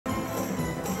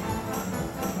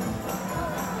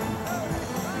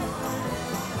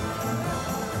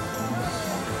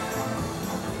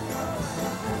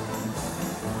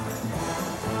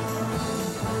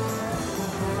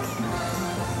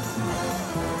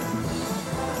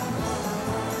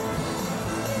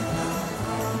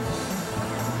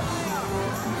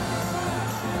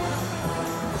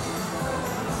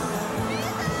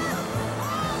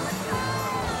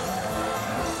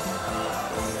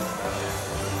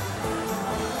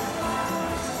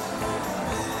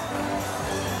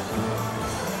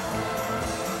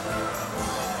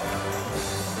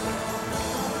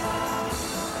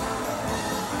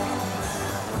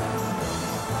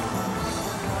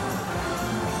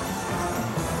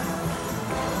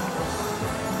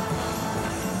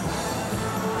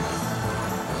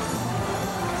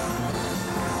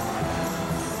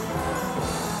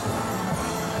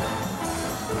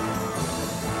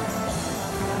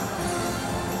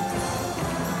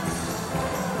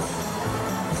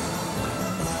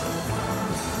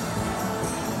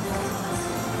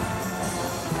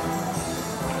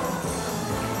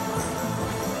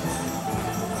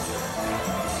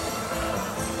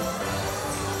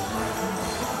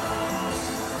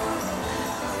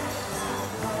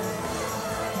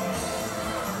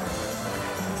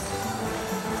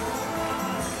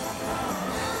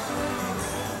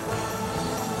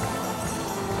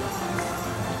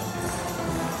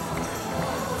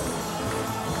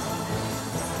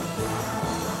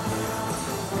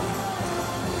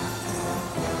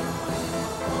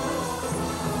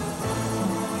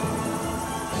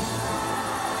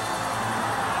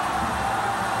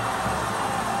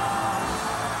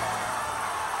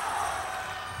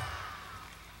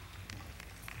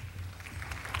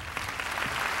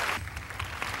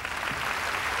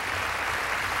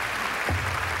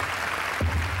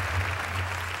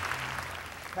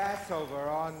Passover,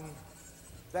 on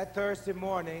that Thursday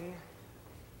morning,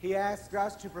 he asked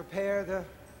us to prepare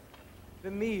the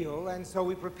meal, and so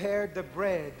we prepared the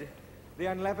bread, the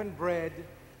unleavened bread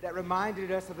that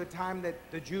reminded us of the time that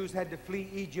the Jews had to flee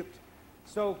Egypt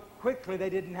so quickly they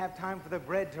didn't have time for the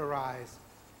bread to rise.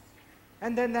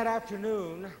 And then that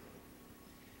afternoon,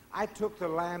 I took the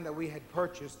lamb that we had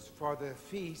purchased for the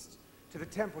feast to the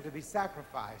temple to be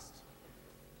sacrificed.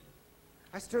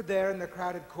 I stood there in the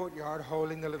crowded courtyard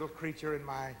holding the little creature in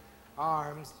my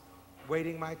arms,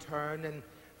 waiting my turn, and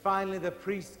finally the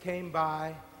priest came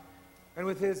by and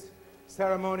with his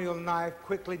ceremonial knife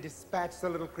quickly dispatched the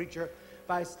little creature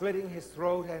by slitting his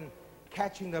throat and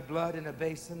catching the blood in a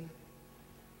basin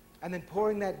and then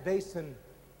pouring that basin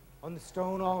on the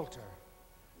stone altar.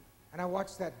 And I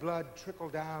watched that blood trickle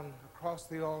down across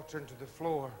the altar into the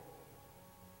floor.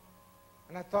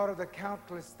 And I thought of the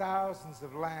countless thousands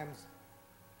of lambs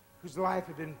whose life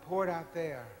had been poured out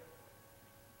there.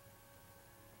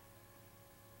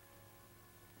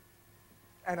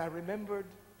 And I remembered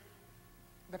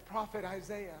the prophet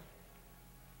Isaiah,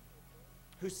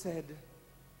 who said,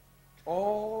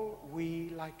 "All we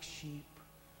like sheep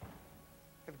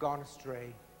have gone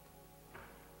astray.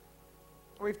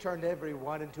 We've turned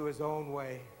everyone into his own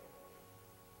way.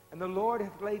 And the Lord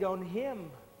hath laid on him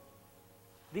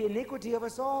the iniquity of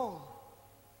us all."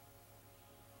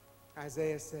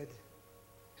 Isaiah said,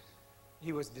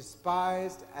 "He was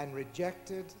despised and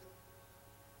rejected,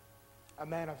 a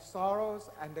man of sorrows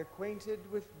and acquainted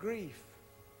with grief."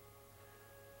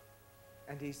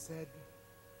 And he said,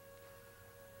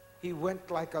 "He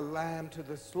went like a lamb to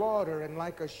the slaughter, and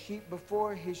like a sheep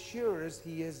before his shearers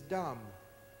he is dumb."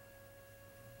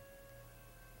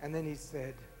 And then he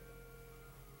said,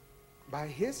 "By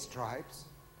his stripes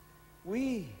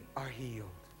we are healed."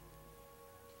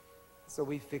 So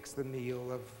we fixed the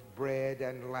meal of bread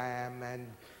and lamb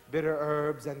and bitter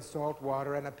herbs and salt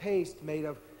water and a paste made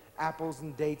of apples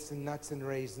and dates and nuts and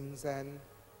raisins and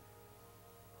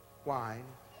wine.